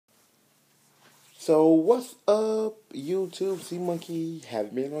So what's up, YouTube? C Monkey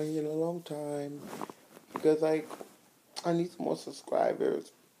have been on here in a long time because I need some more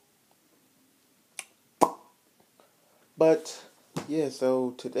subscribers. But yeah,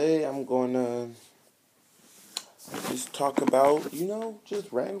 so today I'm gonna just talk about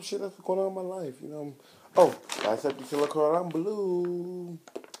just random shit that's going on in my life. Oh, last episode called I'm Blue.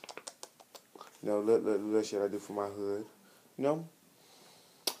 Little shit I do for my hood. You know,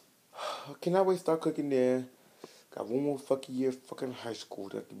 cannot wait to start cooking there. Got one more fucking year fucking high school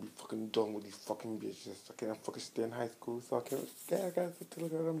that I can be fucking done with these fucking bitches. I can't fucking stay in high school, so I can't. Yeah, I gotta tell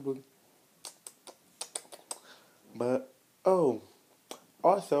her I'm blue. But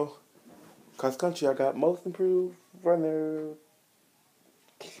also, cross country, I got most improved runner.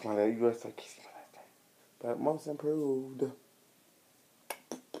 Kiss my last USA, kiss my last name. But most improved.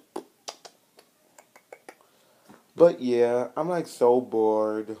 But yeah, I'm so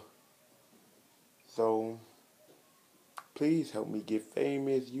bored. So please help me get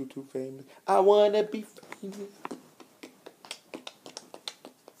famous, YouTube famous. I wanna be famous.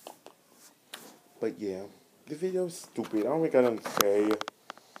 But yeah, this video's stupid. I don't think I don't say.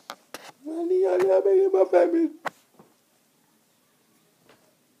 I need to make my famous.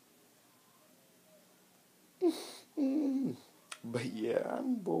 But yeah,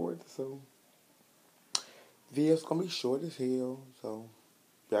 I'm bored, so video's gonna be short as hell. So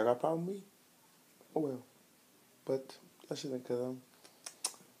y'all got a problem with me? Oh well. But that shouldn't cause I'm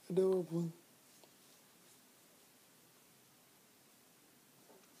adorable.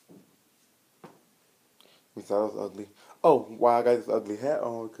 We thought I was ugly. Oh, why I got this ugly hat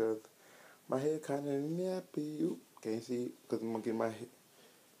on? Cause my hair kinda nappy. Oop, can't see it. Cause I'm gonna get my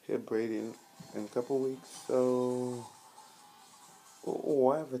hair braided in a couple weeks. So,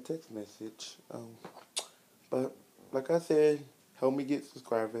 I have a text message. But like I said, help me get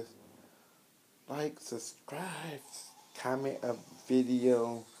subscribers. Like, subscribe, comment a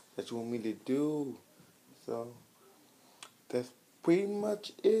video that you want me to do. So that's pretty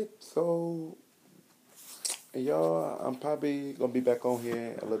much it. So y'all, I'm probably gonna be back on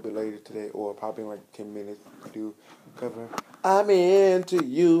here a little bit later today, or probably in like 10 minutes to do cover. I'm into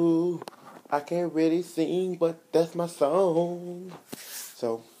you. I can't really sing, but that's my song.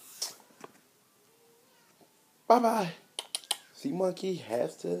 So bye bye. C Monkey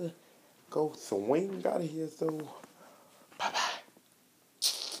has to go swing out of here. So